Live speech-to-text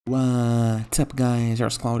What's up guys,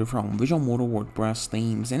 here's Claudio from Visual Model WordPress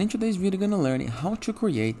themes, and in today's video we're gonna learn how to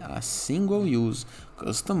create a single-use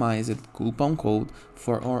customized coupon code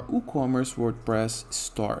for our WooCommerce WordPress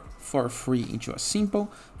store for free into a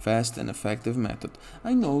simple, fast and effective method.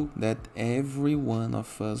 I know that every one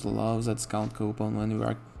of us loves a discount coupon when we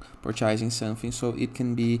are purchasing something, so it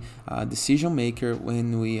can be a decision maker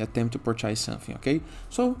when we attempt to purchase something. Okay,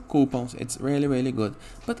 so coupons, it's really good,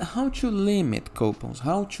 but how to limit coupons,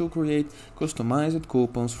 how to create customized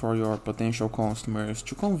coupons for your potential customers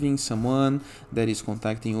to convince someone that is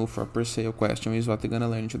contacting you for a pre-sale question is what we're gonna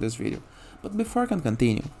learn into this video. But before I can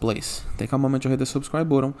continue, please take a moment to hit the subscribe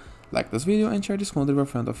button, like this video and share this content with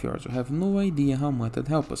a friend of yours. You have no idea how much it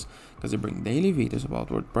helps us, because we bring daily videos about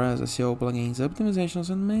WordPress, SEO, plugins, optimizations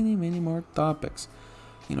and many more topics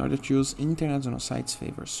in order to use internet on our site's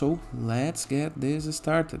favor. So let's get this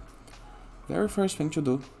started. Very first thing to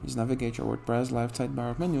do is navigate your WordPress left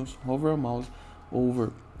sidebar of menus, hover your mouse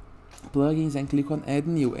over plugins and click on add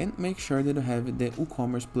new, and make sure that you have the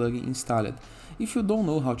WooCommerce plugin installed. If you don't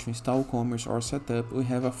know how to install WooCommerce or set up, we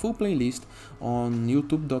have a full playlist on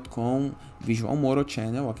youtube.com Visual Model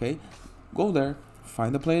channel. Okay, go there,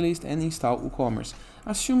 find the playlist and install WooCommerce.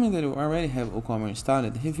 Assuming that you already have WooCommerce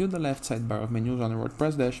installed, review the left sidebar of menus on the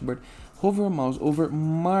WordPress dashboard, hover your mouse over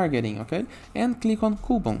marketing, okay, and click on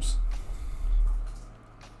coupons.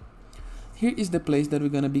 Here is the place that we're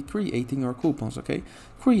going to be creating our coupons, okay?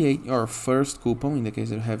 Create your first coupon in the case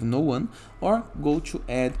that you have no one, or go to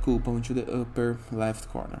add coupon to the upper left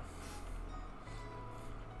corner.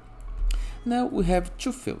 Now we have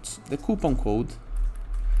two fields, the coupon code,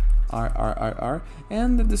 RRRR,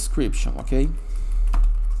 and the description, okay?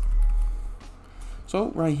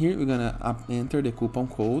 So right here we're going to enter the coupon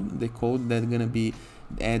code, the code that's going to be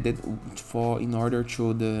added for in order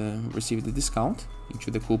to receive the discount into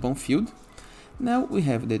the coupon field. Now we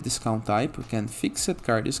have the discount type. We can fixed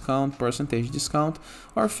car discount, percentage discount,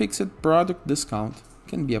 or fixed product discount. It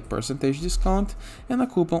can be a percentage discount and a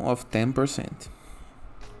coupon of 10%.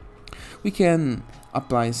 We can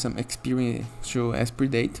apply some experience to expiry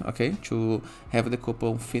date, okay, to have the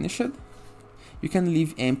coupon finished. You can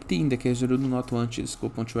leave empty in the case you do not want this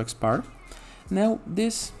coupon to expire. Now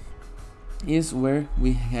this is where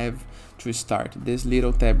we have to start this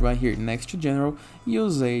little tab right here next to general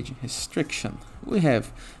usage restriction. We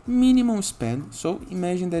have minimum spend, so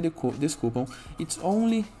imagine that this coupon it's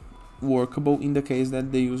only workable in the case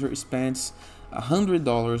that the user spends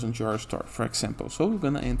 $100 on your store, for example. So we're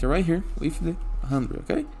gonna enter right here with the 100,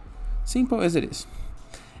 okay, simple as it is.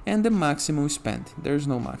 And the maximum spend, there's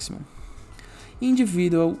no maximum.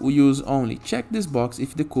 Individual use only. Check this box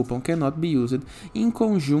if the coupon cannot be used in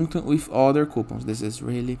conjunction with other coupons. This is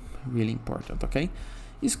really important, okay?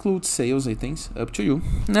 Exclude sales items, up to you.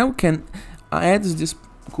 Now we can add this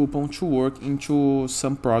coupon to work into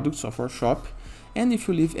some products of our shop, and if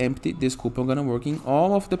you leave empty, this coupon gonna work in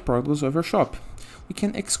all of the products of your shop. We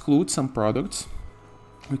can exclude some products.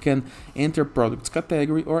 We can enter products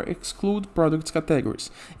category or exclude products categories,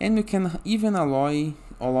 and we can even allow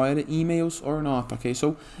the emails or not, okay?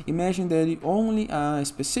 So imagine that only a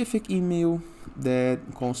specific email that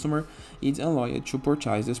customer is allowed to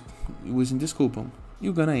purchase this using this coupon.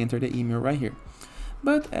 You're gonna enter the email right here.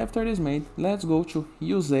 But after this made, let's go to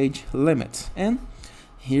usage limits, and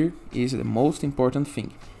here is the most important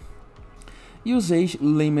thing: usage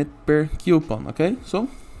limit per coupon, okay? So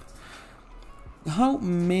how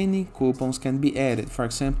many coupons can be added? For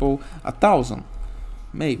example, 1,000,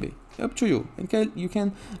 maybe, up to you. Okay, you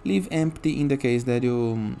can leave empty in the case that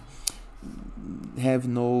you have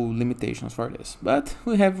no limitations for this, but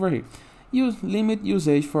we have right here limit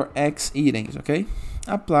usage for X items, okay?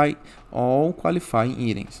 Apply all qualifying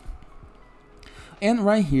items. And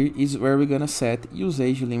right here is where we're gonna set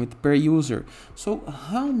usage limit per user. So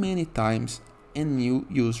how many times a new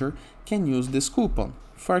user can use this coupon?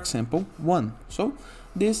 For example, 1. So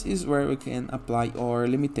this is where we can apply our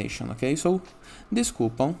limitation, okay? So this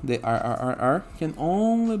coupon, the RRRR, can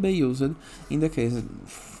only be used in the case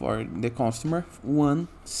for the customer one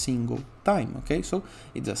single time, okay? So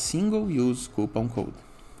it's a single use coupon code.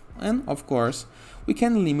 And of course we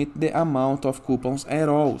can limit the amount of coupons at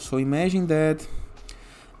all. So imagine that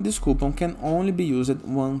this coupon can only be used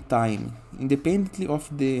one time, independently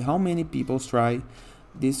of how many people try.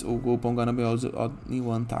 This coupon gonna be used only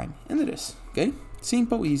one time, and it is, okay?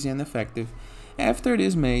 Simple, easy and effective. After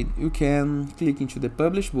this made, you can click into the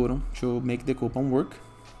publish button to make the coupon work.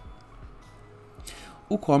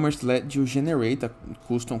 WooCommerce lets you generate a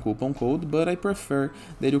custom coupon code, but I prefer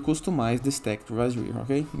that you customize this text right here,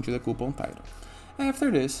 okay, into the coupon title.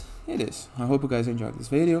 After this, it is. I hope you guys enjoyed this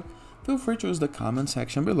video. Feel free to use the comment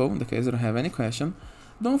section below in the case you don't have any question.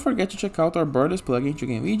 Don't forget to check out our Borders plugin to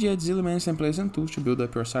gain widgets, elements, templates, and tools to build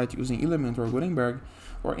up your site using Elementor or Gutenberg,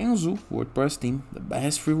 or Enzo WordPress theme, the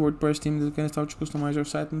best free WordPress theme that you can start to customize your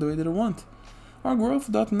site in the way that you want. Our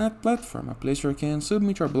Growth.net platform, a place where you can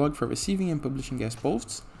submit your blog for receiving and publishing guest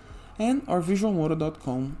posts, and our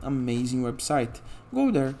visualmodo.com amazing website.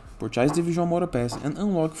 Go there, purchase the Visual Modo Pass, and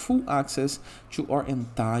unlock full access to our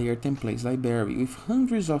entire templates library with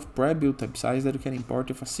hundreds of pre-built websites that you can import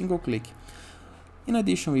with a single click. In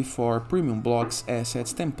addition, with our premium blocks,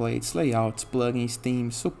 assets, templates, layouts, plugins,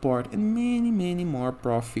 themes, support, and many more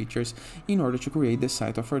pro features in order to create the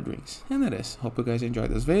site of our dreams. And that is, hope you guys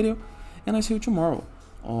enjoyed this video, and I see you tomorrow.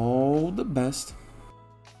 All the best.